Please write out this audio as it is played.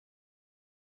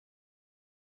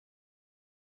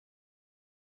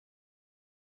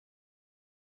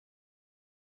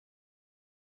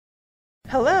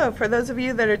Hello, for those of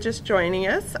you that are just joining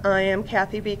us, I am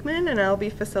Kathy Beekman and I'll be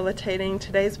facilitating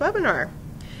today's webinar.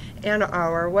 And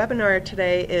our webinar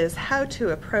today is how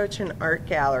to approach an art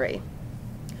gallery.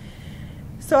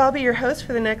 So I'll be your host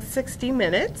for the next 60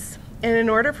 minutes, and in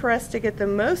order for us to get the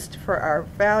most for our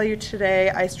value today,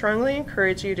 I strongly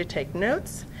encourage you to take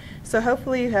notes. So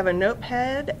hopefully you have a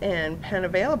notepad and pen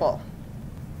available.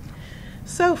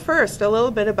 So first, a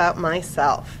little bit about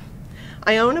myself.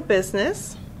 I own a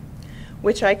business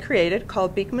which I created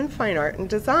called Beekman Fine Art and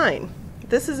Design.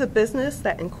 This is a business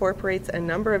that incorporates a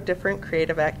number of different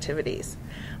creative activities.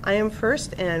 I am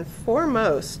first and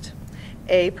foremost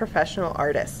a professional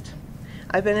artist.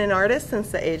 I've been an artist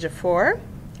since the age of 4,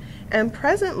 and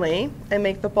presently I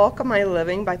make the bulk of my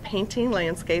living by painting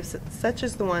landscapes such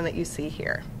as the one that you see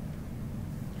here.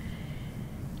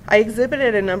 I exhibit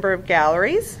at a number of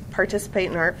galleries,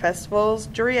 participate in art festivals,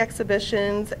 jury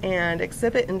exhibitions, and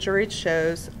exhibit in juried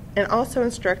shows, and also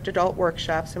instruct adult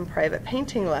workshops and private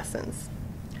painting lessons.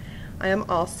 I am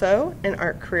also an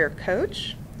art career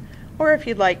coach, or if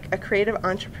you'd like, a creative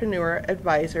entrepreneur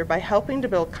advisor by helping to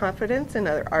build confidence in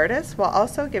other artists while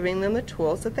also giving them the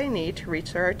tools that they need to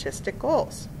reach their artistic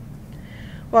goals.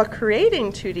 While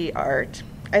creating 2D art,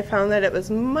 I found that it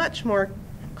was much more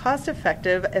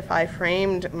cost-effective if I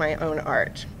framed my own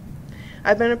art.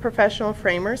 I've been a professional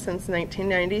framer since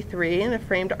 1993 and have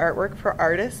framed artwork for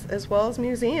artists as well as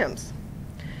museums.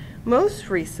 Most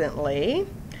recently,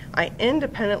 I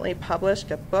independently published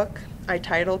a book I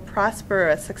titled Prosper,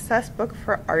 a Success Book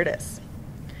for Artists.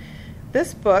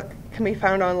 This book can be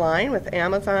found online with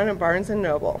Amazon and Barnes &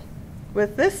 Noble.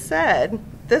 With this said,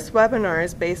 this webinar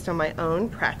is based on my own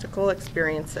practical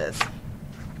experiences.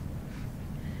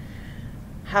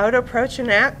 How to approach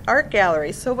an art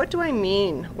gallery. So what do I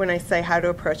mean when I say how to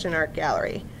approach an art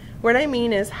gallery? What I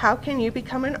mean is, how can you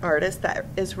become an artist that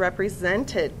is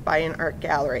represented by an art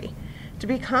gallery? To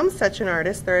become such an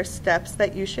artist, there are steps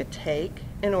that you should take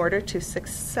in order to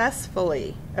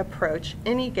successfully approach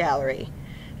any gallery.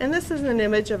 And this is an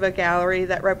image of a gallery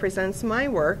that represents my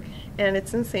work, and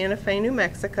it's in Santa Fe, New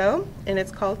Mexico, and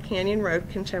it's called Canyon Road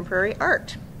Contemporary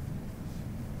Art.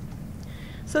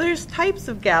 So there's types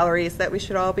of galleries that we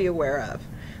should all be aware of.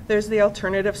 There's the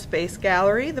alternative space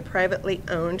gallery, the privately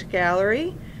owned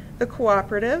gallery, the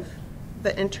cooperative,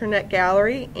 the internet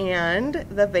gallery, and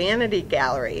the vanity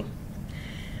gallery.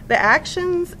 The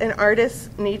actions an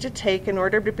artist need to take in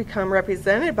order to become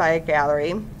represented by a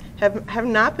gallery have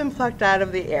not been plucked out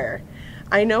of the air.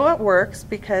 I know it works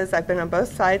because I've been on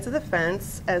both sides of the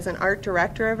fence as an art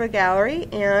director of a gallery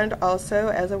and also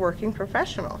as a working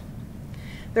professional.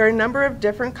 There are a number of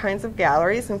different kinds of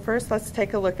galleries, and first let's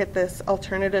take a look at this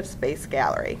alternative space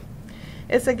gallery.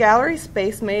 It's a gallery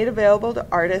space made available to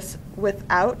artists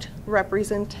without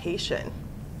representation.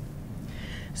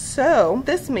 So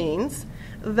this means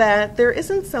that there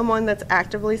isn't someone that's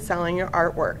actively selling your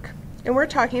artwork. And we're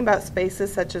talking about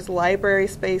spaces such as library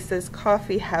spaces,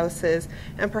 coffee houses,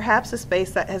 and perhaps a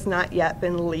space that has not yet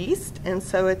been leased, and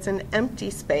so it's an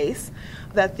empty space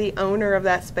that the owner of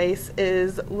that space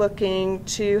is looking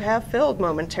to have filled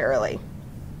momentarily.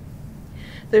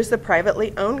 There's the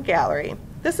privately owned gallery.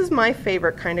 This is my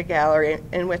favorite kind of gallery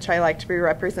in which I like to be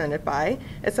represented by.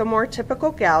 It's a more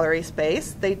typical gallery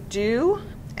space. They do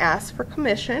ask for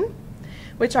commission,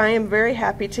 which I am very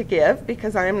happy to give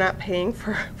because I am not paying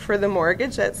for the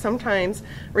mortgage that sometimes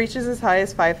reaches as high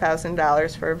as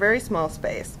 $5,000 for a very small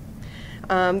space.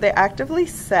 They actively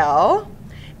sell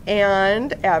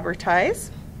and advertise.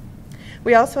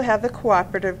 We also have the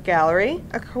cooperative gallery.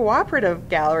 A cooperative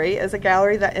gallery is a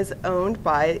gallery that is owned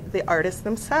by the artists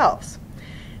themselves.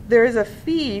 There is a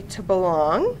fee to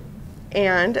belong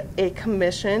and a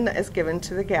commission that is given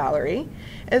to the gallery,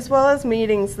 as well as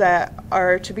meetings that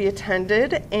are to be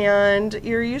attended, and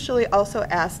you're usually also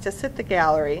asked to sit the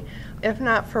gallery, if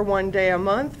not for one day a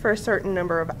month, for a certain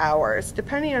number of hours,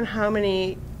 depending on how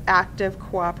many active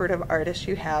cooperative artists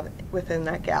you have within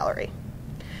that gallery.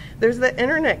 There's the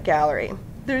internet gallery.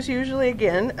 There's usually,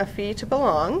 again, a fee to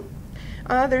belong.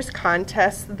 There's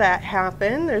contests that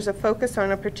happen. There's a focus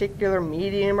on a particular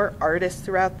medium or artist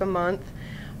throughout the month.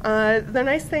 The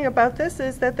nice thing about this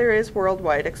is that there is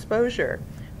worldwide exposure,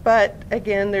 but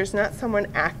again, there's not someone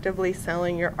actively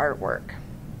selling your artwork.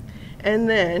 And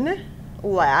then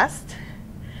last,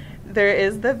 there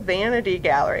is the vanity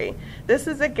gallery. This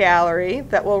is a gallery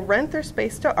that will rent their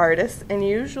space to artists and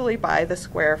usually by the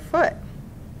square foot.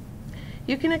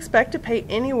 You can expect to pay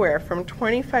anywhere from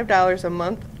 $25 a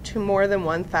month to more than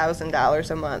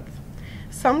 $1,000 a month.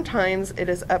 Sometimes it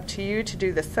is up to you to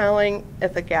do the selling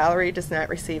if the gallery does not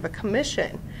receive a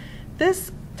commission.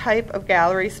 This type of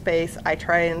gallery space I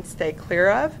try and stay clear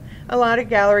of A lot of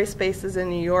gallery spaces in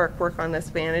New York work on this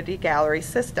vanity gallery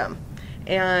system.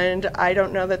 And I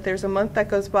don't know that there's a month that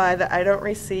goes by that I don't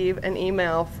receive an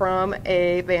email from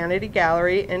a vanity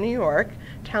gallery in New York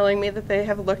telling me that they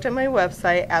have looked at my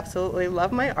website, absolutely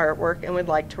love my artwork, and would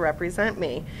like to represent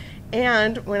me.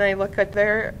 And when I look at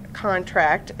their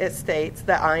contract, it states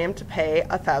that I am to pay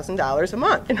 $1,000 a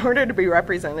month in order to be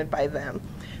represented by them.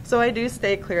 So I do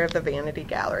stay clear of the vanity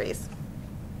galleries.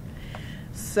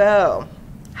 So,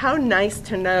 how nice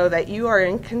to know that you are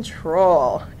in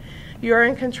control. You are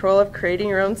in control of creating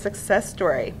your own success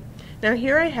story. Now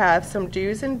here I have some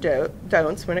do's and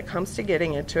don'ts when it comes to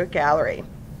getting into a gallery.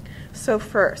 So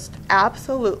first,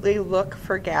 absolutely look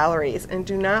for galleries and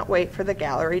do not wait for the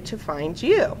gallery to find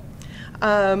you.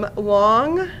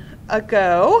 Long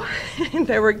ago,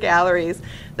 there were galleries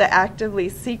that actively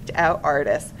seeked out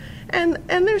artists, and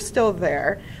they're still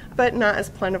there, but not as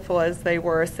plentiful as they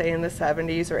were, say, in the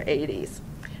 70s or 80s.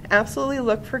 Absolutely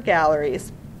look for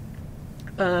galleries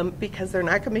because they're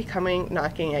not going to be coming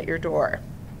knocking at your door.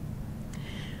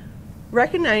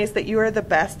 Recognize that you are the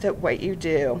best at what you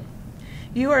do.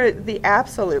 You are the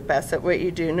absolute best at what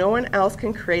you do. No one else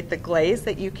can create the glaze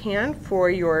that you can for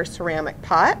your ceramic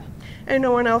pot, and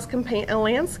no one else can paint a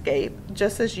landscape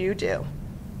just as you do.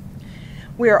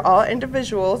 We are all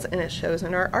individuals, and it shows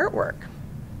in our artwork.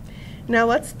 Now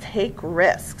let's take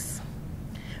risks.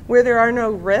 Where there are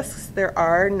no risks, there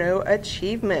are no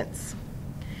achievements.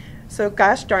 So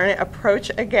gosh darn it,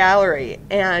 approach a gallery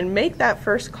and make that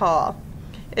first call.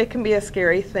 It can be a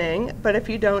scary thing, but if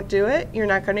you don't do it, you're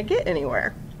not going to get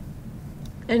anywhere.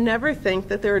 And never think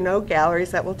that there are no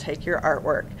galleries that will take your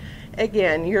artwork.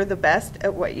 Again, you're the best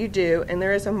at what you do, and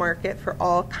there is a market for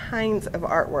all kinds of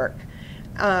artwork,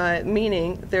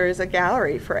 meaning there is a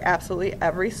gallery for absolutely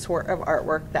every sort of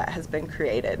artwork that has been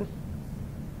created.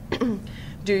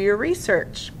 Do your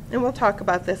research, and we'll talk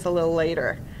about this a little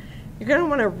later. You're going to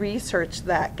want to research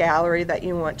that gallery that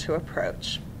you want to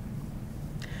approach.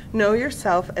 Know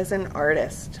yourself as an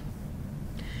artist.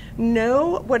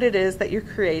 Know what it is that you're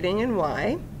creating and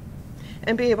why,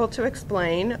 and be able to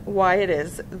explain why it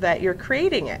is that you're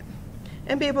creating it,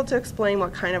 and be able to explain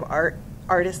what kind of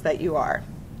artist that you are.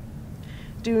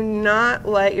 Do not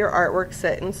let your artwork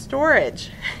sit in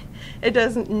storage. It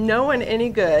does no one any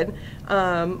good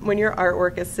when your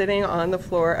artwork is sitting on the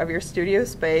floor of your studio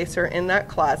space or in that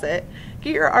closet.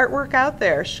 Get your artwork out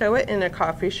there, show it in a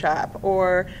coffee shop,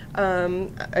 or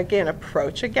again,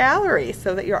 approach a gallery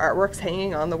so that your artwork's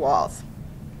hanging on the walls.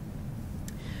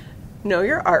 Know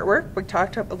your artwork, we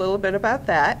talked a little bit about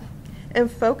that,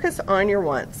 and focus on your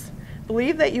wants.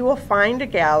 Believe that you will find a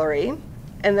gallery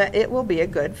and that it will be a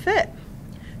good fit.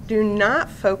 Do not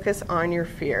focus on your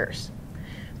fears.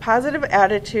 Positive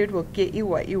attitude will get you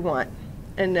what you want.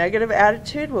 A negative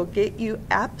attitude will get you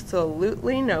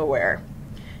absolutely nowhere.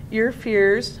 Your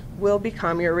fears will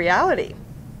become your reality.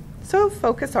 So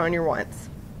focus on your wants.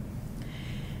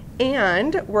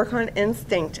 And work on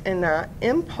instinct and not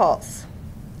impulse.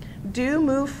 Do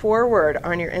move forward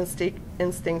on your instinct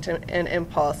and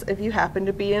impulse. If you happen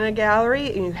to be in a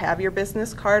gallery and you have your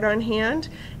business card on hand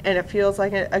and it feels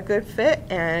like a good fit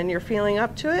and you're feeling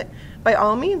up to it, by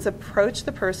all means approach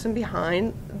the person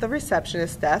behind the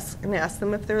receptionist desk and ask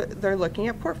them if they're looking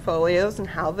at portfolios and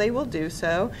how they will do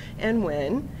so and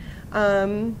when.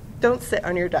 Don't sit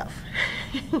on your duff.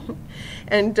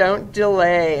 And don't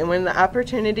delay. And when the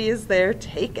opportunity is there,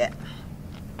 take it.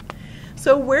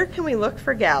 So where can we look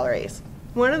for galleries?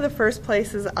 One of the first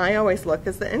places I always look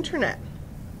is the internet.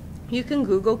 You can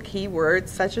Google keywords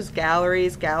such as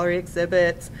galleries, gallery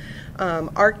exhibits,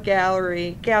 art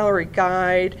gallery, gallery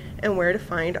guide, and where to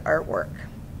find artwork.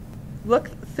 Look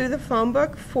through the phone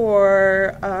book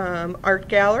for art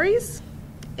galleries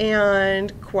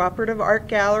and cooperative art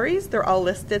galleries. They're all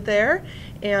listed there.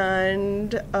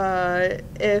 And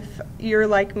if you're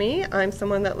like me, I'm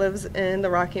someone that lives in the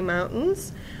Rocky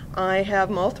Mountains. I have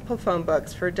multiple phone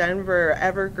books for Denver,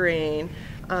 Evergreen,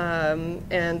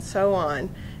 and so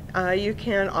on. You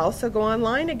can also go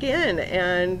online again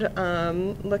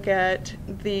and look at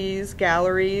these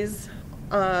galleries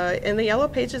in the yellow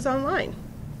pages online.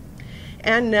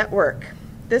 And network.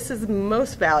 This is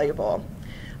most valuable.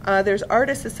 There's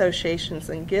artist associations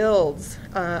and guilds.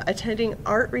 Attending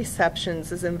art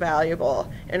receptions is invaluable,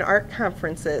 and art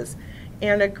conferences,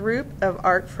 and a group of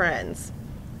art friends.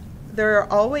 There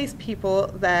are always people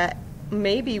that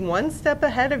may be one step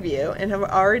ahead of you and have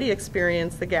already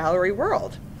experienced the gallery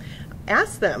world.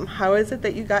 Ask them, how is it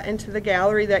that you got into the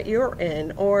gallery that you're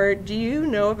in? Or do you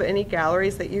know of any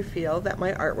galleries that you feel that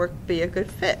my artwork would be a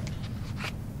good fit?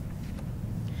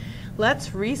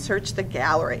 Let's research the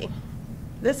gallery.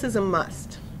 This is a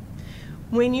must.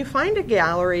 When you find a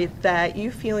gallery that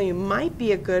you feel you might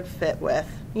be a good fit with,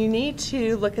 you need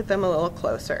to look at them a little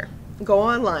closer. Go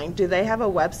online. Do they have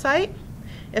a website?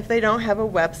 If they don't have a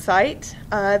website,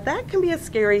 that can be a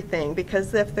scary thing,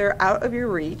 because if they're out of your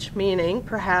reach, meaning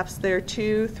perhaps they're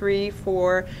 2, 3,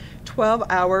 4, 12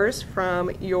 hours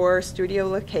from your studio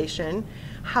location,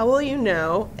 how will you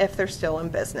know if they're still in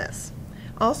business?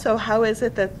 Also, how is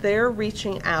it that they're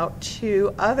reaching out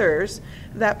to others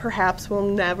that perhaps will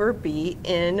never be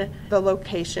in the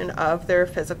location of their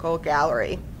physical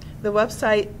gallery? The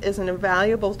website is an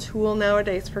invaluable tool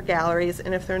nowadays for galleries,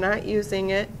 and if they're not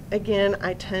using it, again,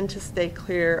 I tend to stay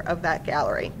clear of that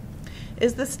gallery.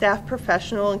 Is the staff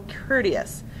professional and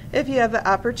courteous? If you have the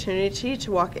opportunity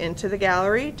to walk into the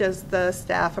gallery, does the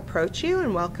staff approach you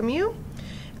and welcome you?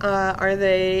 Are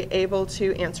they able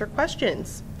to answer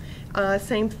questions?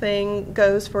 Same thing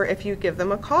goes for if you give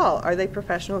them a call. Are they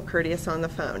professional and courteous on the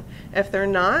phone? If they're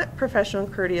not professional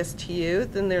and courteous to you,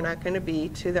 then they're not going to be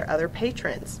to their other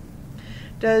patrons.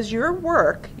 Does your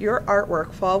work, your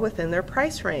artwork, fall within their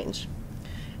price range?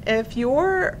 If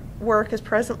your work is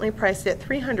presently priced at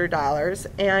 $300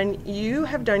 and you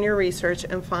have done your research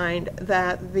and find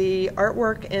that the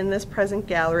artwork in this present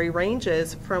gallery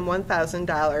ranges from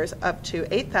 $1,000 up to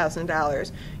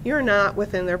 $8,000, you're not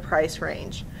within their price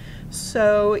range.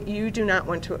 So you do not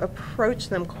want to approach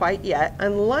them quite yet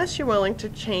unless you're willing to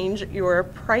change your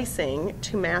pricing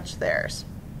to match theirs.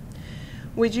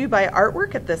 Would you buy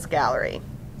artwork at this gallery?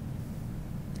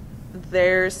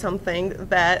 There's something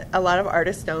that a lot of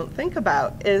artists don't think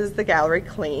about. Is the gallery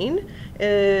clean?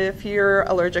 If you're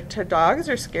allergic to dogs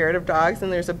or scared of dogs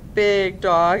and there's a big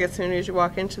dog as soon as you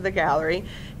walk into the gallery,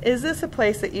 is this a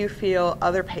place that you feel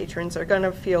other patrons are going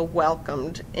to feel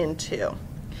welcomed into?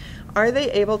 Are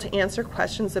they able to answer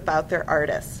questions about their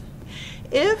artists?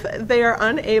 If they are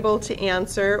unable to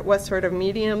answer what sort of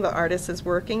medium the artist is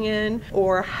working in,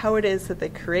 or how it is that they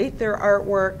create their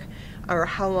artwork, or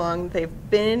how long they've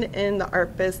been in the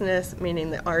art business,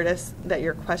 meaning the artist that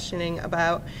you're questioning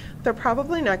about, they're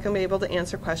probably not going to be able to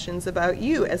answer questions about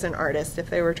you as an artist if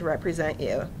they were to represent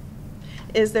you.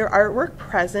 Is their artwork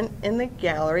present in the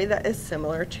gallery that is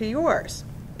similar to yours?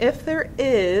 If there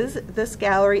is, this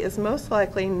gallery is most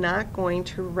likely not going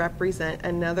to represent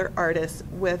another artist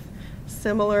with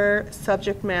similar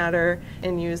subject matter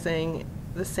and using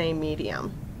the same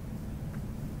medium.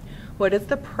 What is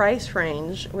the price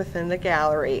range within the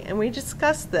gallery? And we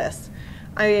discussed this.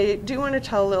 I do want to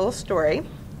tell a little story,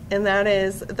 and that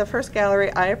is the first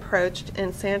gallery I approached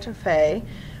in Santa Fe,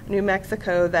 New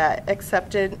Mexico, that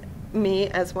accepted me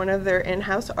as one of their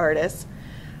in-house artists,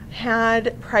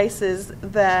 had prices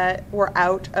that were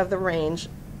out of the range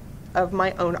of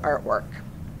my own artwork.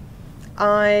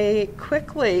 I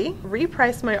quickly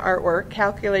repriced my artwork,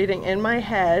 calculating in my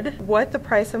head what the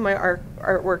price of my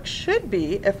artwork should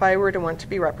be if I were to want to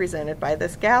be represented by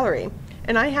this gallery.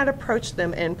 And I had approached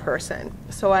them in person,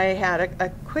 so I had a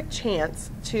quick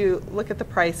chance to look at the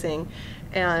pricing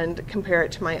and compare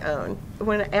it to my own.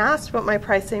 When asked what my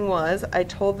pricing was, I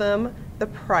told them the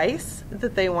price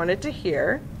that they wanted to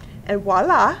hear, and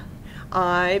voila,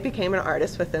 I became an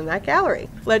artist within that gallery,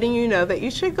 letting you know that you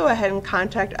should go ahead and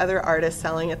contact other artists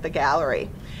selling at the gallery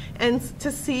and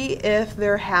to see if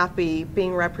they're happy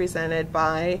being represented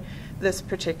by this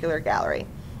particular gallery.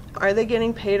 Are they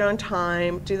getting paid on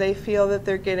time? Do they feel that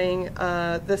they're getting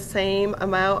the same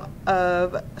amount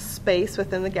of space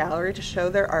within the gallery to show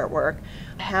their artwork?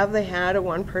 Have they had a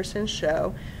one-person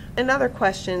show? And other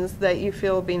questions that you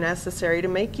feel will be necessary to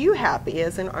make you happy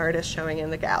as an artist showing in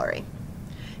the gallery.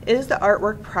 Is the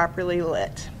artwork properly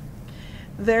lit?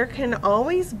 There can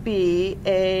always be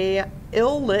a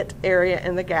ill-lit area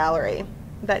in the gallery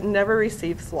that never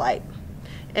receives light.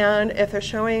 And if they're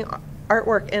showing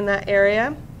artwork in that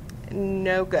area,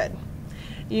 no good.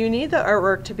 You need the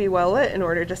artwork to be well lit in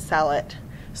order to sell it.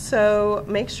 So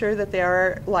make sure that they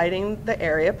are lighting the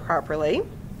area properly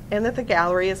and that the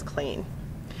gallery is clean.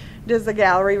 Does the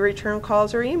gallery return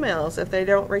calls or emails? If they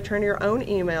don't return your own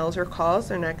emails or calls,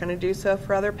 they're not going to do so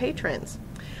for other patrons.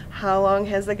 How long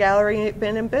has the gallery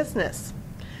been in business?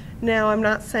 Now, I'm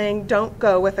not saying don't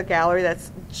go with a gallery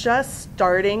that's just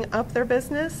starting up their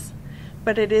business,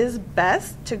 but it is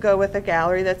best to go with a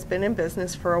gallery that's been in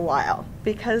business for a while,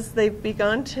 because they've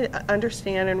begun to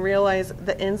understand and realize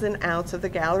the ins and outs of the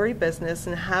gallery business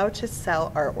and how to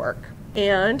sell artwork.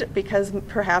 And because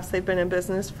perhaps they've been in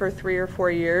business for 3 or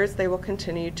 4 years, they will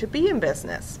continue to be in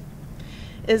business.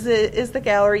 Is the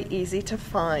gallery easy to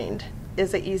find?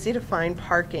 Is it easy to find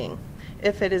parking?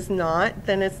 If it is not,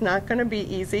 then it's not going to be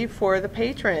easy for the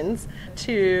patrons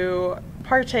to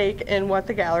partake in what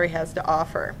the gallery has to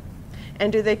offer.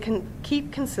 And do they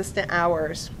keep consistent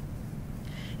hours?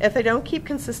 If they don't keep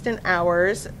consistent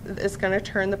hours, it's going to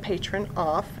turn the patron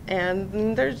off,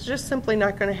 and they're just simply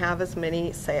not going to have as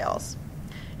many sales.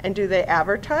 And do they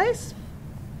advertise?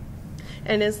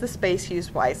 And is the space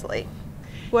used wisely?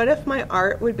 What if my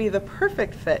art would be the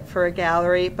perfect fit for a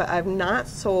gallery, but I've not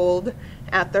sold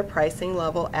at their pricing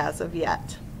level as of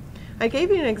yet? I gave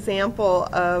you an example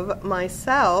of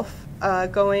myself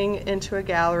going into a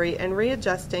gallery and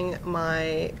readjusting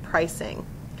my pricing.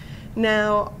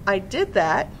 Now, I did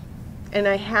that, and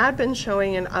I had been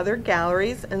showing in other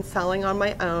galleries and selling on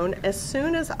my own. As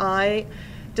soon as I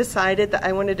decided that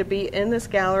I wanted to be in this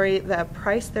gallery that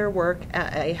priced their work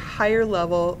at a higher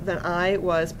level than I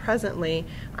was presently,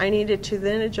 I needed to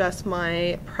then adjust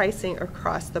my pricing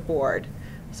across the board.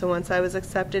 So once I was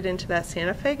accepted into that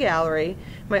Santa Fe gallery,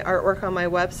 my artwork on my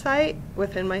website,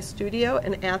 within my studio,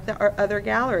 and at the other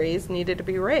galleries needed to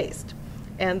be raised.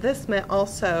 And this meant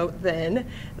also then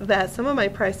that some of my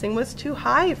pricing was too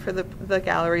high for the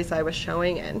galleries I was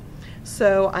showing in.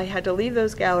 So I had to leave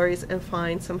those galleries and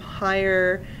find some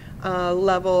higher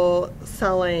level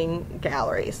selling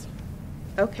galleries.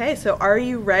 Okay, so are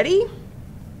you ready?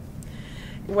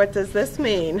 What does this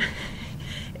mean?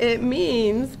 It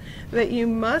means that you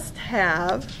must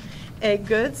have a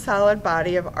good solid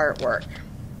body of artwork.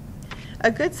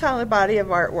 A good solid body of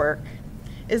artwork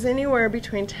is anywhere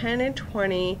between 10 and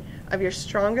 20 of your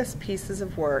strongest pieces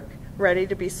of work ready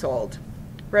to be sold,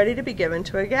 ready to be given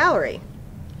to a gallery.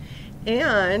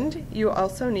 And you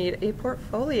also need a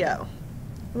portfolio.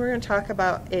 We're going to talk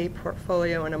about a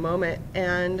portfolio in a moment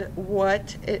and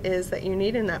what it is that you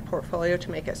need in that portfolio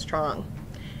to make it strong.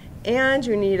 And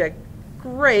you need a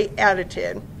great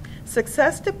attitude.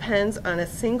 Success depends on a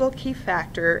single key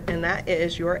factor, and that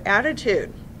is your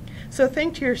attitude. So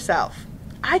think to yourself,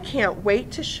 I can't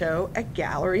wait to show a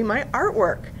gallery my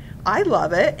artwork. I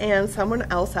love it, and someone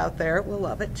else out there will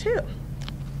love it too.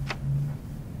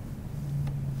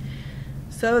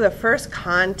 So the first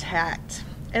contact,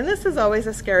 and this is always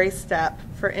a scary step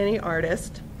for any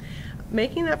artist,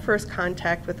 making that first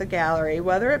contact with a gallery,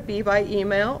 whether it be by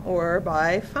email or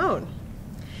by phone.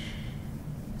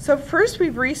 So first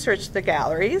we've researched the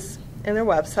galleries and their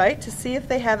website to see if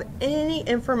they have any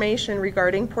information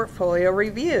regarding portfolio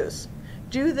reviews.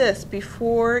 Do this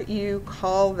before you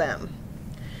call them.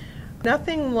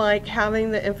 Nothing like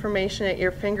having the information at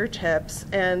your fingertips,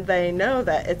 and they know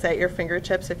that it's at your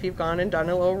fingertips if you've gone and done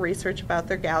a little research about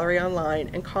their gallery online,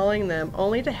 and calling them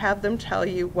only to have them tell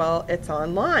you, well, it's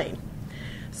online.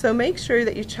 So make sure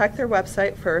that you check their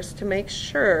website first to make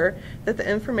sure that the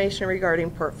information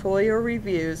regarding portfolio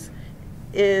reviews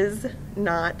is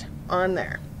not on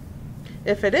there.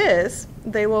 If it is,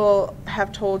 they will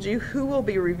have told you who will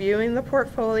be reviewing the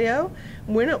portfolio,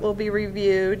 when it will be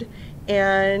reviewed,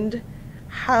 and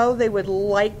how they would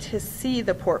like to see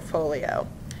the portfolio,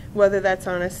 whether that's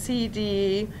on a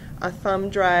CD, a thumb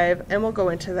drive, and we'll go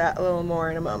into that a little more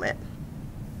in a moment.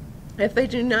 If they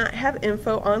do not have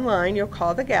info online, you'll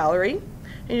call the gallery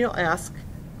and you'll ask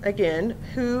again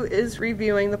who is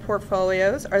reviewing the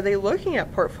portfolios, are they looking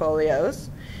at portfolios,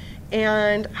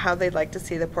 and how they'd like to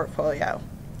see the portfolio.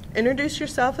 Introduce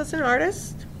yourself as an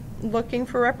artist looking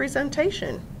for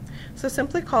representation. So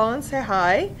simply call and say,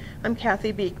 hi, I'm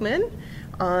Kathy Beekman.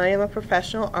 I am a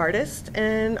professional artist,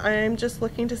 and I'm just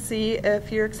looking to see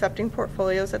if you're accepting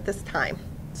portfolios at this time.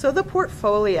 So the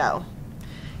portfolio.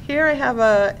 Here I have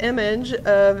an image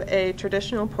of a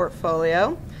traditional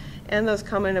portfolio, and those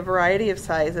come in a variety of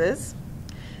sizes.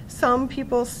 Some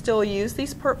people still use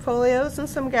these portfolios, and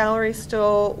some galleries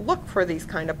still look for these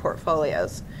kind of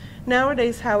portfolios.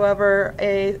 Nowadays, however,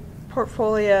 a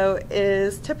portfolio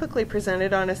is typically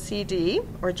presented on a CD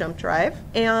or jump drive,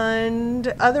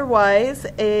 and otherwise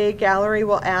a gallery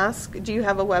will ask, do you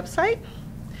have a website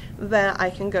that I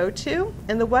can go to?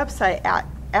 And the website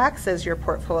acts as your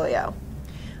portfolio.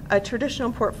 A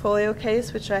traditional portfolio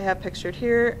case, which I have pictured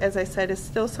here, as I said, is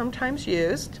still sometimes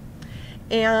used,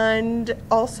 and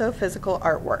also physical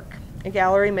artwork. A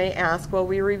gallery may ask, well,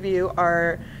 we review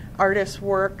our artist's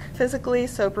work physically,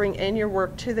 so bring in your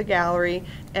work to the gallery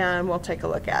and we'll take a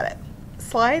look at it.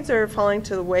 Slides are falling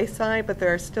to the wayside, but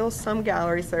there are still some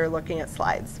galleries that are looking at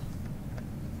slides.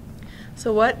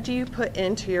 So what do you put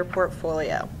into your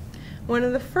portfolio? One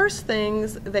of the first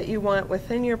things that you want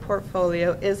within your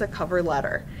portfolio is a cover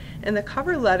letter. And the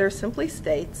cover letter simply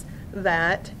states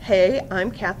that, hey,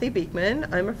 I'm Kathy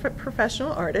Beekman, I'm a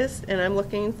professional artist, and I'm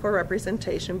looking for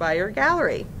representation by your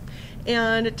gallery.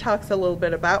 And it talks a little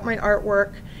bit about my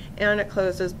artwork, and it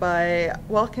closes by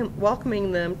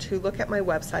welcoming them to look at my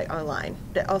website online.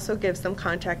 It also gives them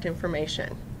contact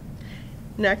information.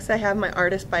 Next, I have my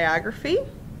artist biography,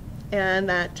 and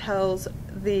that tells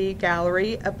the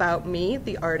gallery about me,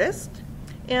 the artist.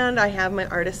 And I have my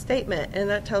artist statement, and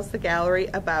that tells the gallery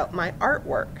about my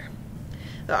artwork.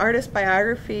 The artist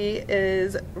biography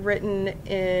is written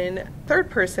in third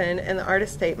person, and the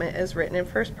artist statement is written in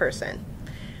first person.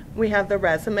 We have the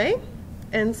resume,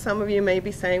 and some of you may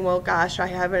be saying, well, gosh, I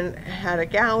haven't had a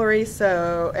gallery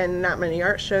and not many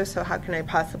art shows, so how can I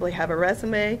possibly have a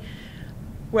resume?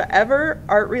 Whatever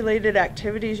art-related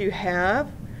activities you have,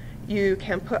 you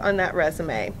can put on that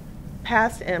resume,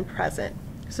 past and present.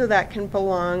 So that can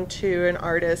belong to an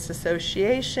artist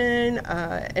association,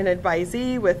 an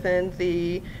advisee within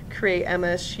the Create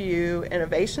MSU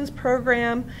Innovations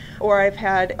program, or I've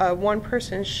had a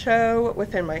one-person show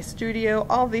within my studio.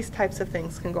 All these types of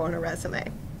things can go on a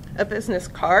resume. A business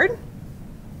card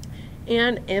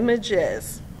and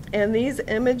images. And these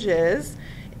images,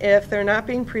 if they're not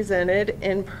being presented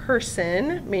in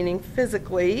person, meaning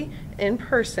physically in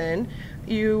person,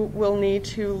 you will need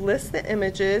to list the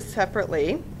images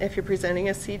separately if you're presenting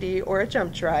a CD or a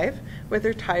jump drive with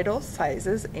their title,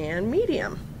 sizes, and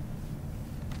medium.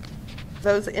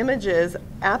 Those images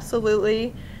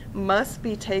absolutely must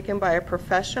be taken by a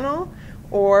professional,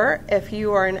 or if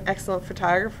you are an excellent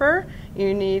photographer,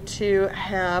 you need to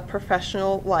have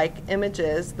professional-like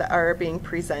images that are being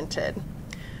presented.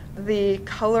 The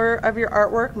color of your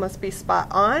artwork must be spot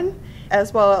on,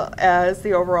 as well as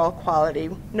the overall quality.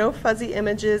 No fuzzy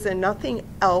images, and nothing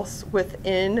else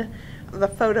within the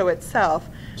photo itself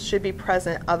should be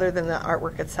present other than the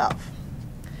artwork itself.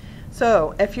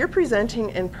 So if you're presenting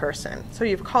in person, so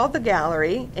you've called the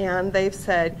gallery and they've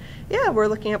said, yeah, we're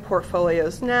looking at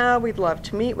portfolios now, we'd love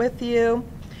to meet with you,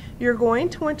 you're going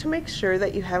to want to make sure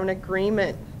that you have an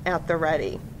agreement at the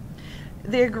ready.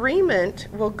 The agreement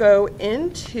will go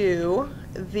into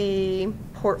the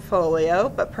portfolio,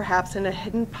 but perhaps in a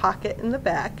hidden pocket in the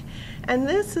back. And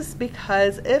this is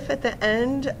because if at the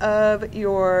end of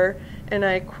your, and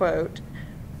I quote,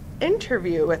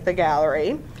 interview with the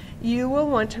gallery, you will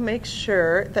want to make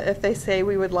sure that if they say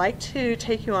we would like to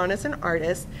take you on as an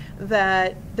artist,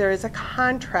 that there is a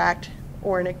contract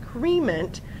or an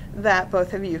agreement that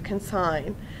both of you can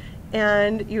sign.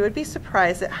 And you would be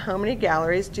surprised at how many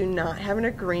galleries do not have an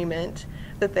agreement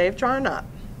that they've drawn up.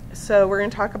 So we're going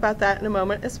to talk about that in a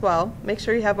moment as well. Make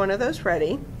sure you have one of those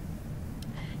ready.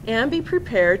 And be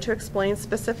prepared to explain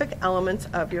specific elements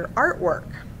of your artwork.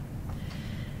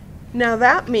 Now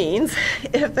that means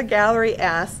if the gallery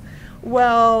asks,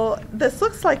 well, this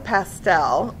looks like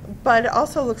pastel, but it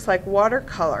also looks like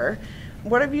watercolor,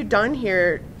 what have you done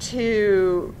here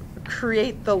to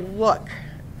create the look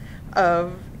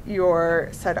of your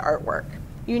said artwork?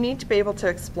 You need to be able to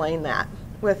explain that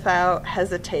without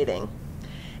hesitating.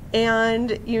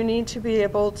 And you need to be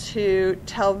able to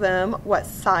tell them what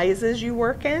sizes you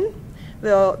work in.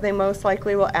 They most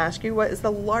likely will ask you what is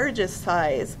the largest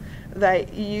size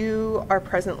that you are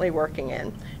presently working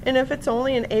in. And if it's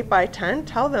only an 8 by 10,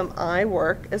 tell them I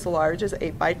work as large as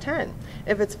 8 by 10.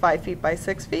 If it's 5 feet by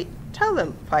 6 feet, tell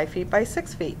them 5 feet by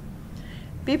 6 feet.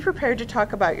 Be prepared to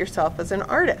talk about yourself as an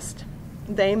artist.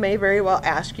 They may very well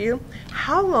ask you,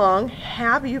 how long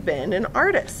have you been an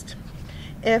artist?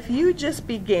 If you just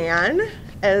began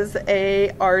as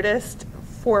an artist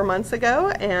 4 months ago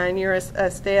and you're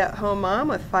a stay-at-home mom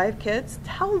with 5 kids,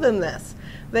 tell them this.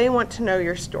 They want to know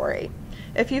your story.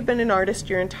 If you've been an artist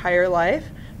your entire life,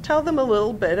 tell them a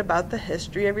little bit about the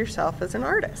history of yourself as an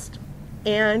artist.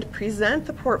 And present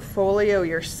the portfolio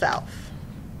yourself.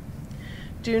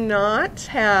 Do not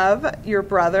have your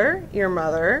brother, your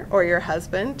mother, or your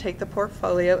husband take the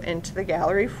portfolio into the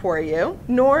gallery for you,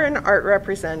 nor an art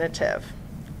representative.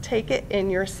 Take it in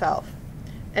yourself.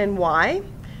 And why?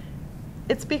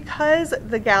 It's because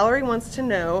the gallery wants to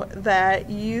know that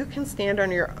you can stand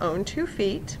on your own 2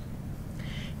 feet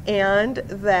and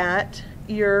that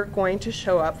you're going to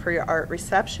show up for your art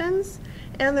receptions,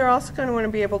 and they're also going to want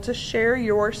to be able to share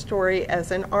your story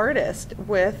as an artist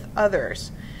with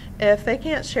others. If they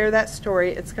can't share that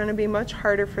story, it's going to be much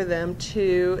harder for them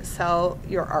to sell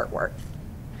your artwork.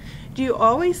 Do you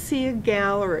always see a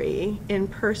gallery in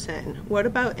person? What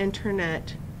about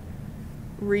internet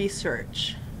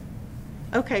research?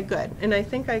 Okay, good. And I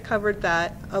think I covered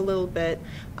that a little bit.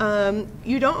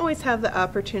 You don't always have the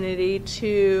opportunity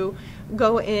to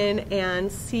go in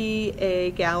and see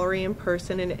a gallery in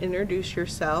person and introduce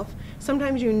yourself.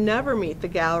 Sometimes you never meet the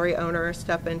gallery owner or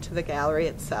step into the gallery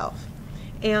itself.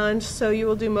 And so you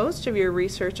will do most of your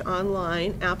research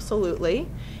online, absolutely.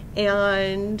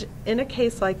 And in a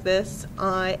case like this,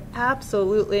 I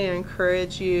absolutely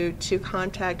encourage you to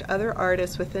contact other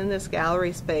artists within this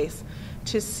gallery space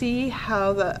to see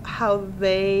how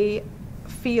they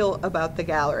feel about the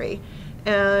gallery.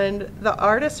 And the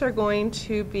artists are going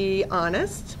to be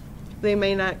honest. They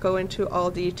may not go into all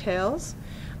details.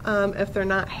 If they're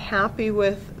not happy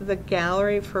with the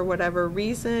gallery for whatever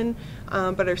reason,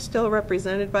 but are still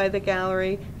represented by the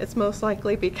gallery, it's most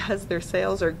likely because their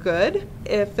sales are good.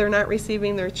 If they're not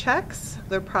receiving their checks,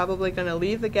 they're probably going to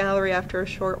leave the gallery after a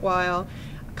short while.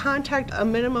 Contact a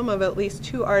minimum of at least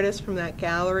 2 artists from that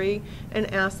gallery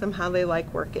and ask them how they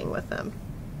like working with them.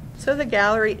 So the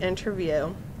gallery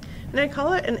interview. And I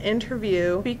call it an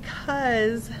interview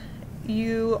because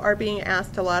you are being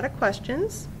asked a lot of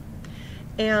questions,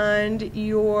 and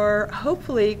you're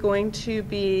hopefully going to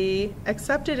be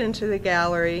accepted into the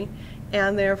gallery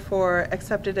and therefore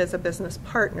accepted as a business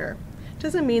partner.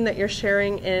 Doesn't mean that you're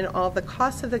sharing in all the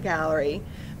costs of the gallery,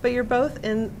 but you're both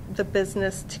in the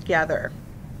business together.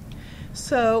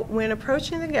 So when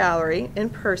approaching the gallery in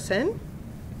person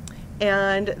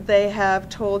and they have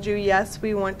told you, yes,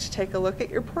 we want to take a look at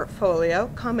your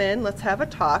portfolio, come in, let's have a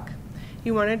talk,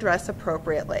 you want to dress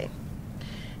appropriately.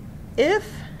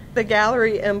 If the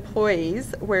gallery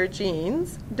employees wear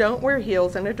jeans, don't wear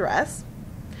heels and a dress,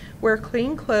 wear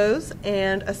clean clothes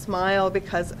and a smile,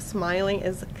 because smiling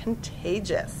is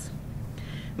contagious.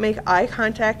 Make eye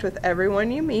contact with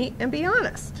everyone you meet and be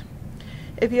honest.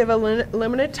 If you have a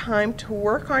limited time to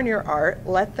work on your art,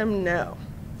 let them know.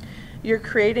 You're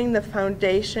creating the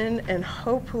foundation and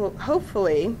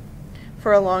hopefully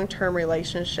for a long-term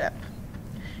relationship.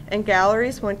 And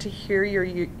galleries want to hear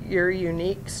your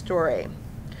unique story.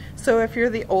 So if you're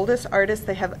the oldest artist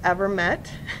they have ever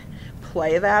met,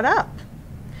 play that up.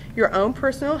 Your own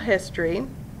personal history,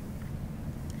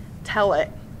 tell it,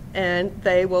 and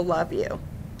they will love you.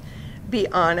 Be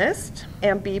honest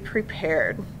and be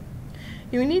prepared.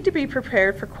 You need to be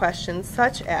prepared for questions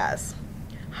such as,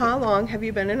 how long have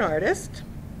you been an artist?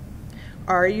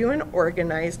 Are you an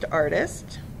organized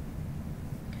artist?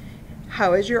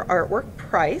 How is your artwork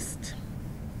priced?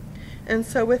 And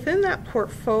so within that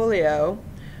portfolio,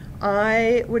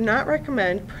 I would not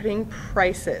recommend putting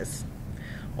prices,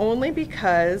 only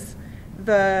because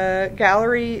the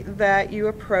gallery that you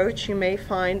approach, you may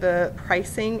find the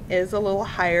pricing is a little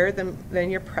higher than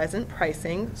your present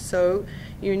pricing. So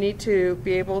you need to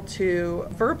be able to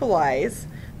verbalize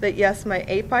that, yes, my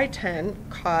 8x10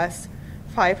 costs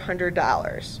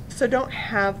 $500. So don't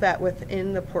have that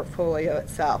within the portfolio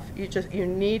itself. You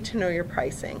need to know your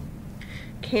pricing.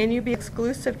 Can you be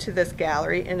exclusive to this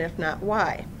gallery, and if not,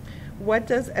 why? What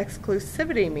does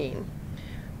exclusivity mean?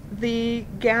 The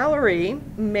gallery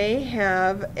may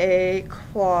have a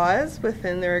clause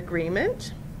within their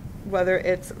agreement, whether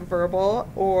it's verbal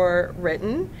or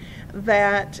written,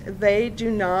 that they do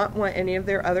not want any of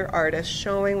their other artists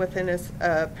showing within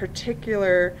a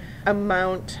particular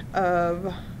amount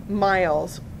of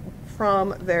miles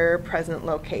from their present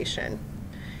location.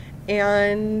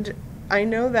 And I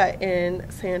know that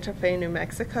in Santa Fe, New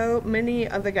Mexico, many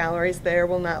of the galleries there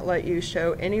will not let you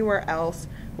show anywhere else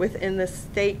within the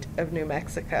state of New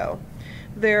Mexico.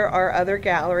 There are other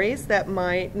galleries that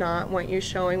might not want you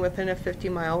showing within a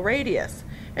 50-mile radius.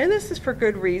 And this is for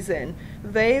good reason.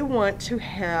 They want to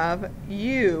have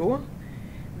you,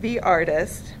 the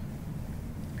artist,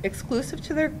 exclusive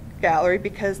to their gallery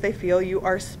because they feel you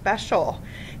are special.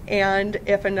 And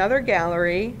if another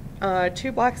gallery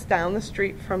 2 blocks down the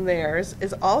street from theirs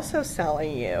is also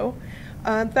selling you,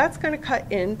 that's going to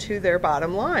cut into their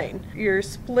bottom line. You're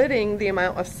splitting the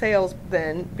amount of sales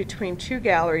then between 2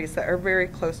 galleries that are very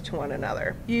close to one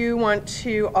another. You want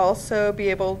to also be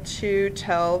able to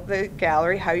tell the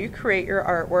gallery how you create your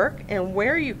artwork and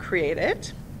where you create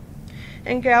it.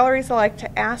 And galleries like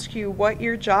to ask you what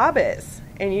your job is,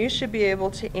 and you should be able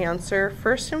to answer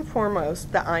first and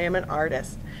foremost that I am an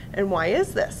artist. And why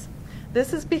is this?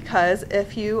 This is because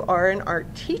if you are an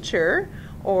art teacher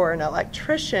or an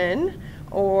electrician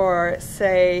or,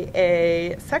 say,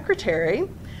 a secretary,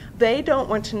 they don't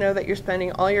want to know that you're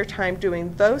spending all your time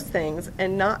doing those things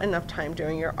and not enough time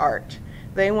doing your art.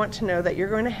 They want to know that you're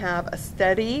going to have a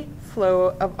steady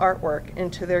flow of artwork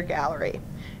into their gallery.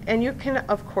 And you can,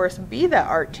 of course, be that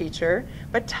art teacher,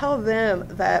 but tell them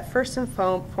that first and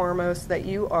foremost that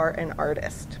you are an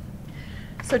artist.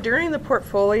 So during the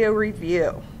portfolio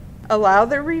review, allow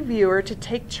the reviewer to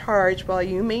take charge while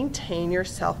you maintain your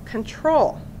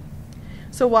self-control.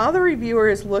 So while the reviewer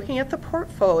is looking at the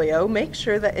portfolio, make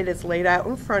sure that it is laid out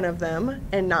in front of them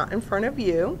and not in front of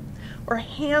you. or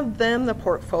hand them the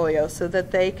portfolio so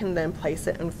that they can then place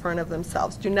it in front of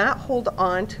themselves. Do not hold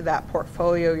on to that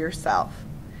portfolio yourself.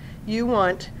 You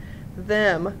want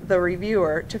them, the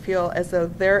reviewer, to feel as though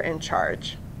they're in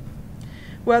charge.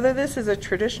 Whether this is a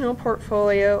traditional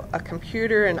portfolio, a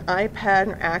computer, an iPad,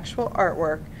 or actual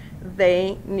artwork,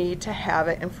 they need to have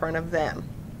it in front of them.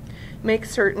 Make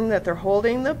certain that they're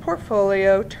holding the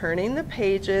portfolio, turning the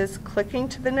pages, clicking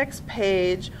to the next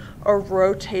page, or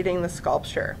rotating the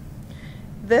sculpture.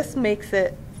 This makes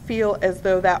it feel as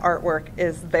though that artwork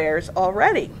is theirs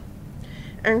already.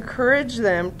 Encourage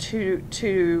them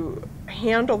to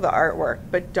handle the artwork,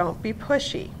 but don't be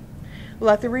pushy.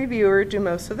 Let the reviewer do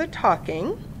most of the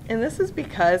talking, and this is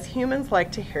because humans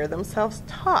like to hear themselves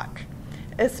talk,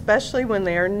 especially when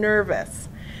they are nervous.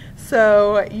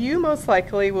 So you most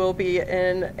likely will be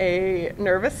in a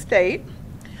nervous state.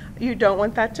 You don't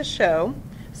want that to show,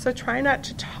 so try not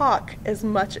to talk as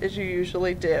much as you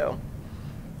usually do.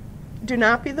 Do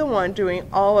not be the one doing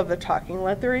all of the talking.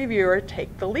 Let the reviewer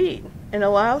take the lead and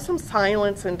allow some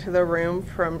silence into the room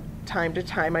from time to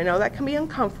time. I know that can be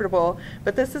uncomfortable,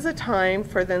 but this is a time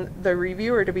for the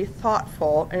reviewer to be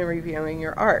thoughtful in reviewing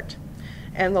your art,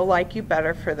 and they'll like you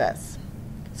better for this.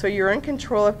 So you're in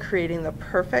control of creating the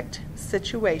perfect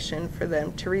situation for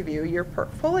them to review your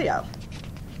portfolio.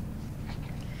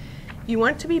 You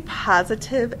want to be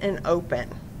positive and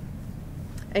open,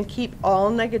 and keep all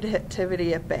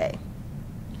negativity at bay.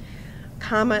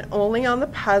 Comment only on the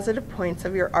positive points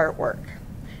of your artwork.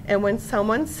 And when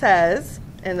someone says,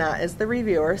 and that is the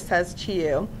reviewer, says to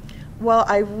you, well,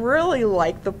 I really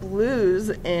like the blues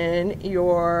in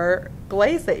your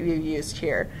glaze that you used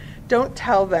here. Don't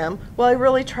tell them, well, I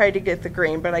really tried to get the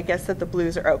green, but I guess that the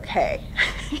blues are okay.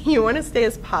 You want to stay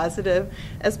as positive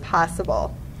as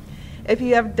possible. If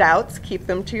you have doubts, keep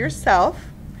them to yourself.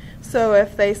 So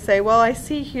if they say, well, I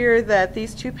see here that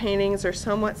these two paintings are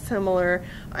somewhat similar,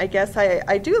 I guess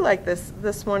I do like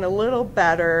this one a little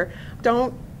better,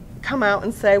 don't come out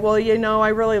and say, well, you know, I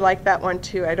really like that one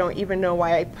too. I don't even know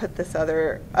why I put this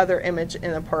other image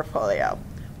in the portfolio.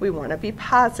 We want to be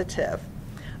positive.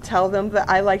 Tell them that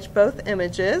I liked both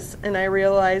images, and I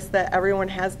realized that everyone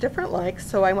has different likes,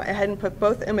 so I went ahead and put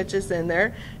both images in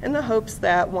there in the hopes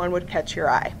that one would catch your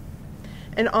eye.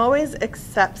 And always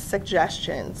accept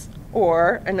suggestions,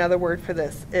 or another word for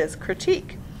this is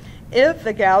critique. If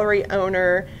the gallery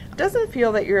owner doesn't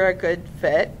feel that you're a good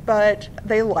fit, but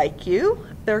they like you,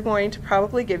 they're going to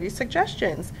probably give you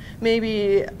suggestions.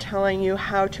 Maybe telling you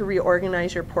how to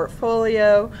reorganize your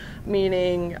portfolio,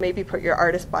 meaning maybe put your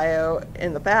artist bio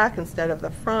in the back instead of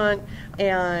the front,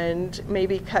 and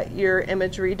maybe cut your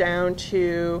imagery down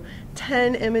to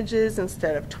 10 images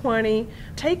instead of 20.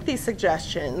 Take these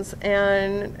suggestions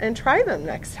and try them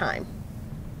next time.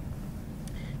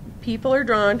 People are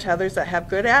drawn to others that have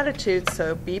good attitudes,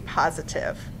 so be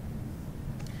positive.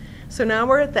 So now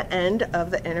we're at the end of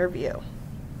the interview.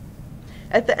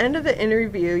 At the end of the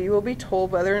interview, you will be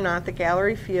told whether or not the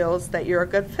gallery feels that you're a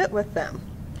good fit with them.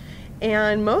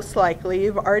 And most likely,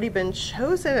 you've already been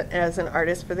chosen as an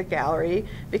artist for the gallery,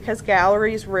 because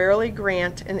galleries rarely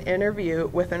grant an interview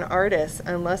with an artist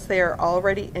unless they are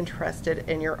already interested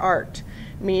in your art,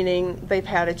 meaning they've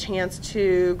had a chance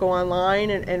to go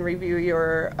online and review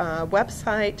your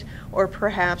website, or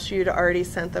perhaps you'd already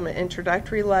sent them an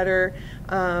introductory letter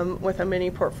with a mini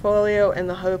portfolio in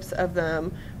the hopes of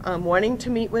them wanting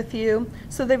to meet with you.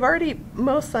 So they've already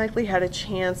most likely had a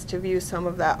chance to view some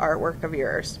of that artwork of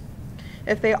yours.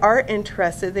 If they are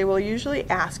interested, they will usually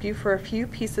ask you for a few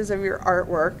pieces of your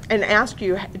artwork and ask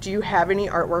you, do you have any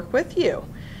artwork with you?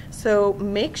 So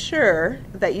make sure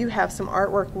that you have some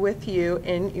artwork with you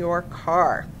in your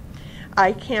car.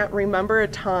 I can't remember a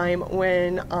time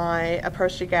when I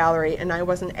approached a gallery and I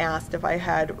wasn't asked if I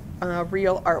had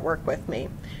real artwork with me.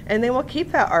 And they will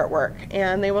keep that artwork,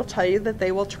 and they will tell you that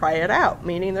they will try it out,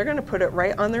 meaning they're going to put it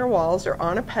right on their walls or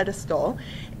on a pedestal,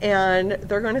 and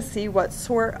they're going to see what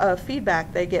sort of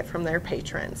feedback they get from their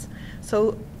patrons.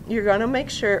 So you're going to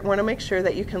want to make sure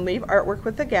that you can leave artwork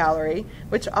with the gallery,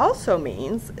 which also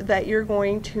means that you're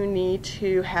going to need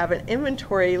to have an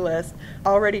inventory list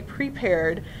already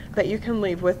prepared that you can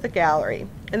leave with the gallery.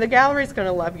 And the gallery is going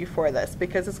to love you for this,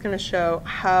 because it's going to show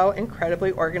how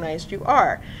incredibly organized you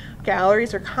are.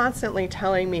 Galleries are constantly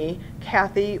telling me,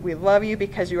 Kathy, we love you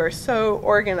because you are so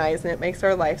organized and it makes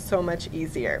our life so much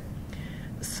easier.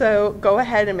 So go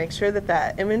ahead and make sure that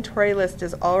that inventory list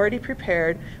is already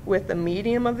prepared with the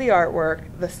medium of the artwork,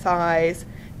 the size,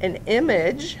 an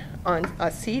image on a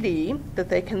CD that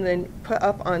they can then put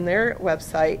up on their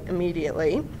website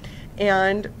immediately,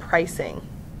 and pricing.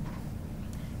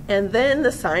 And then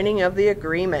the signing of the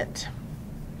agreement.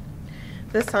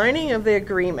 The signing of the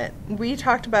agreement. We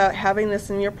talked about having this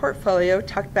in your portfolio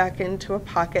tucked back into a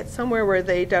pocket somewhere where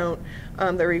they don't,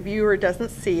 the reviewer doesn't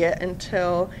see it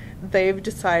until they've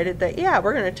decided that, yeah,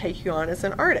 we're going to take you on as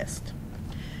an artist.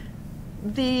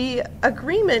 The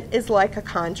agreement is like a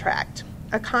contract.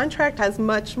 A contract has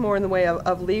much more in the way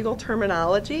of legal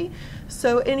terminology,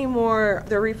 so anymore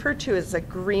they're referred to as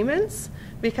agreements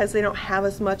because they don't have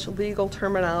as much legal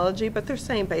terminology, but they're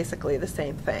saying basically the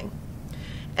same thing.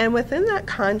 And within that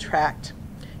contract,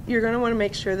 you're going to want to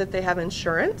make sure that they have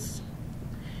insurance,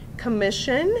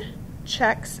 commission,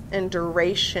 checks, and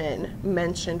duration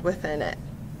mentioned within it.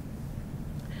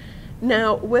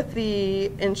 Now, with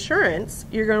the insurance,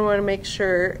 you're going to want to make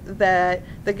sure that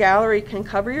the gallery can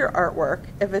cover your artwork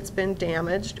if it's been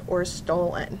damaged or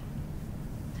stolen.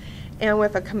 And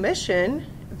with a commission,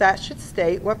 that should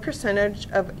state what percentage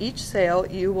of each sale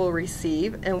you will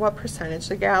receive and what percentage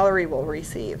the gallery will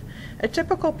receive. A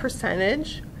typical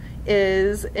percentage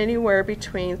is anywhere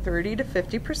between 30 to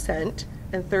 50%,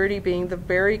 and 30 being the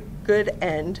very good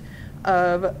end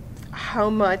of how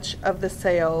much of the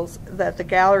sales that the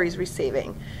gallery is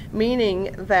receiving,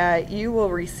 meaning that you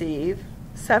will receive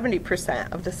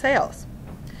 70% of the sales.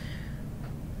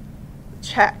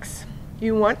 Checks.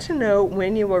 You want to know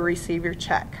when you will receive your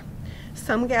check.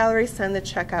 Some galleries send the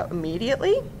check out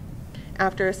immediately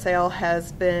after a sale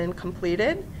has been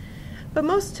completed, but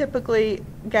most typically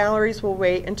galleries will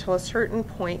wait until a certain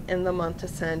point in the month to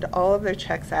send all of their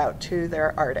checks out to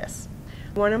their artists.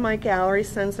 One of my galleries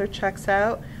sends their checks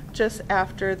out just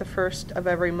after the 1st of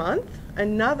every month.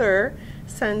 Another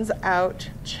sends out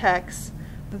checks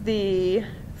the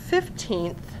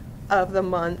 15th of the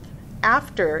month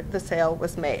after the sale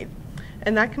was made.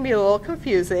 And that can be a little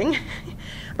confusing,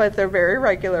 but they're very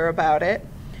regular about it.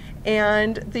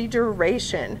 And the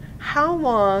duration. How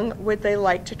long would they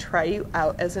like to try you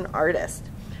out as an artist?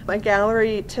 My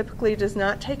gallery typically does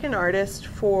not take an artist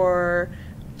for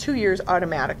 2 years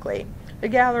automatically. The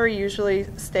gallery usually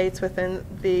states within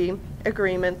the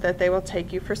agreement that they will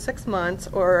take you for 6 months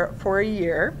or for a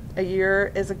year. A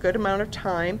year is a good amount of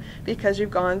time because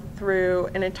you've gone through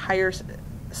an entire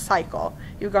cycle.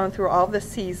 You've gone through all the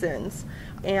seasons,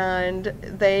 and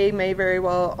they may very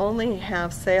well only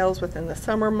have sales within the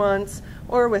summer months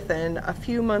or within a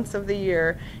few months of the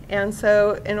year. And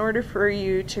so in order for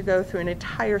you to go through an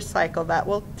entire cycle, that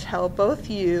will tell both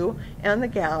you and the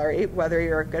gallery whether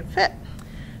you're a good fit.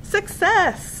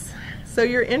 Success! So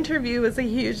your interview is a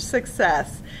huge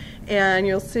success, and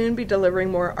you'll soon be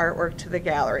delivering more artwork to the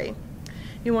gallery.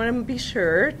 You want to be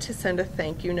sure to send a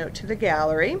thank you note to the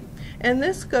gallery, and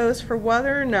this goes for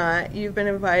whether or not you've been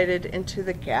invited into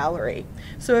the gallery.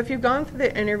 So if you've gone through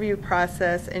the interview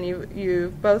process and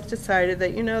you've both decided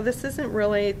that, you know, this isn't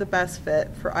really the best fit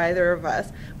for either of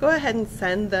us, go ahead and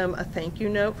send them a thank you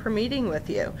note for meeting with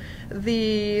you.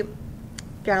 The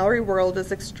gallery world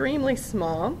is extremely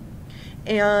small,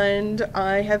 and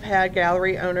I have had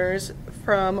gallery owners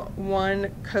from one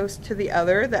coast to the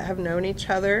other that have known each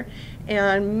other,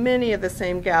 and many of the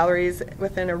same galleries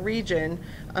within a region,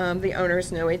 the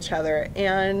owners know each other.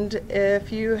 And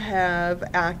if you have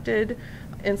acted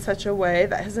in such a way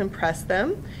that has impressed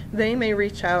them, they may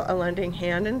reach out a lending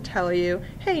hand and tell you,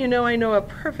 hey, you know, I know a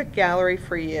perfect gallery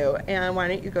for you, and why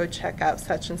don't you go check out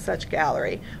such and such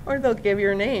gallery? Or they'll give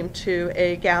your name to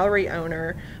a gallery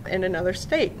owner in another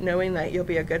state, knowing that you'll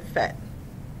be a good fit.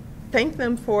 Thank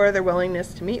them for their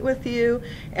willingness to meet with you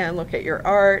and look at your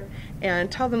art,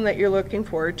 and tell them that you're looking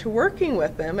forward to working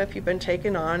with them if you've been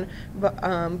taken on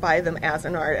by them as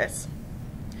an artist,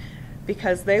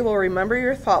 because they will remember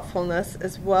your thoughtfulness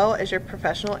as well as your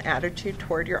professional attitude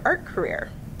toward your art career.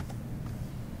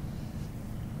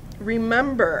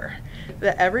 Remember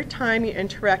that every time you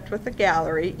interact with a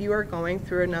gallery, you are going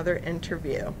through another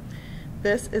interview.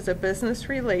 This is a business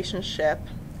relationship,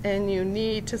 and you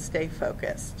need to stay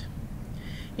focused.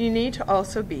 You need to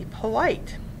also be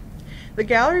polite. The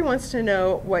gallery wants to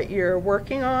know what you're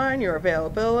working on, your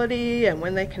availability, and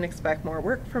when they can expect more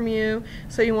work from you,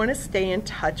 so you want to stay in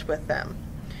touch with them.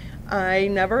 I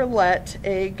never let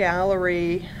a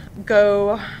gallery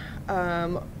go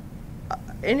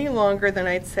any longer than,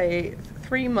 I'd say,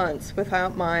 3 months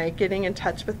without my getting in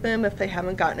touch with them if they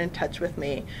haven't gotten in touch with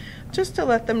me, just to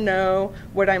let them know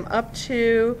what I'm up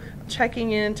to,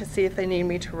 checking in to see if they need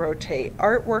me to rotate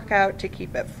artwork out to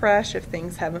keep it fresh if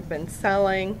things haven't been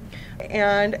selling,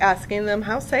 and asking them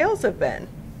how sales have been.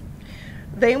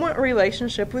 They want a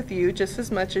relationship with you just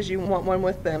as much as you want one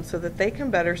with them, so that they can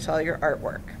better sell your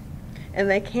artwork. And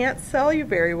they can't sell you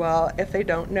very well if they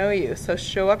don't know you, so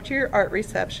show up to your art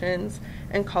receptions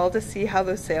and call to see how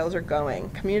those sales are going.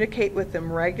 Communicate with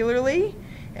them regularly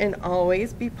and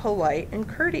always be polite and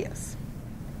courteous.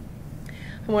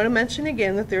 I want to mention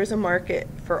again that there's a market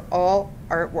for all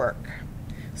artwork.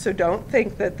 So don't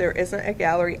think that there isn't a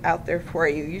gallery out there for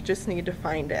you. You just need to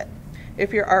find it.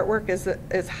 If your artwork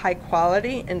is high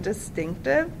quality and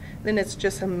distinctive, then it's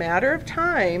just a matter of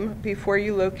time before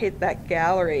you locate that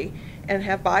gallery and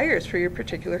have buyers for your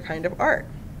particular kind of art.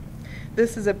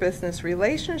 This is a business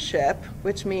relationship,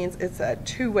 which means it's a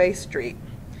two-way street.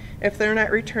 If they're not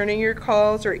returning your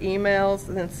calls or emails,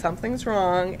 then something's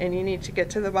wrong and you need to get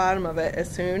to the bottom of it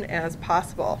as soon as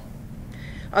possible.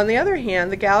 On the other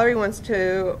hand, the gallery wants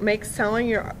to make selling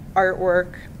your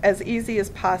artwork as easy as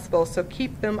possible, so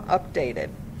keep them updated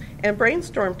and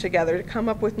brainstorm together to come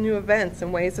up with new events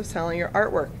and ways of selling your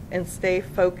artwork, and stay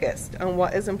focused on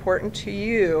what is important to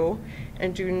you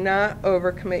and do not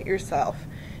overcommit yourself.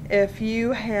 If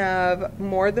you have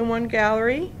more than one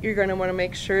gallery, you're going to want to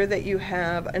make sure that you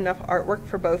have enough artwork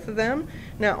for both of them,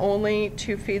 not only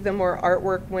to feed them more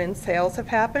artwork when sales have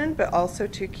happened, but also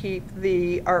to keep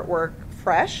the artwork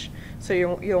fresh, so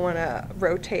you'll want to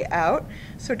rotate out.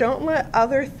 So don't let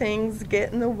other things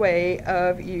get in the way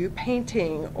of you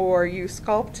painting, or you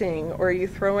sculpting, or you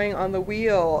throwing on the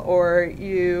wheel, or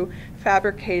you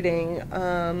fabricating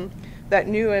that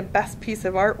new and best piece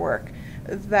of artwork.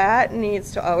 That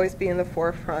needs to always be in the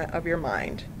forefront of your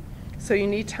mind. So you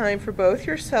need time for both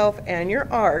yourself and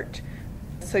your art,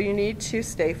 so you need to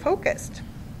stay focused.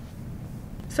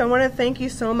 So I want to thank you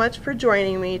so much for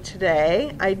joining me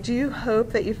today. I do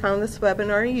hope that you found this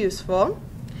webinar useful.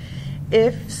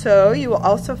 If so, you will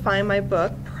also find my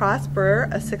book, Prosper,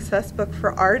 a Success Book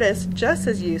for Artists, just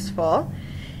as useful.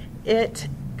 It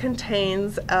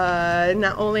contains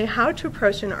not only how to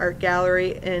approach an art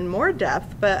gallery in more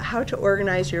depth, but how to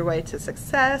organize your way to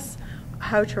success,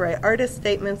 how to write artist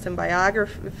statements and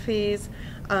biographies,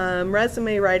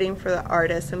 resume writing for the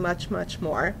artist, and much, much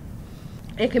more.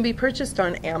 It can be purchased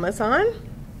on Amazon.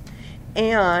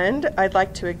 And I'd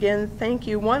like to again thank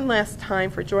you one last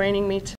time for joining me today.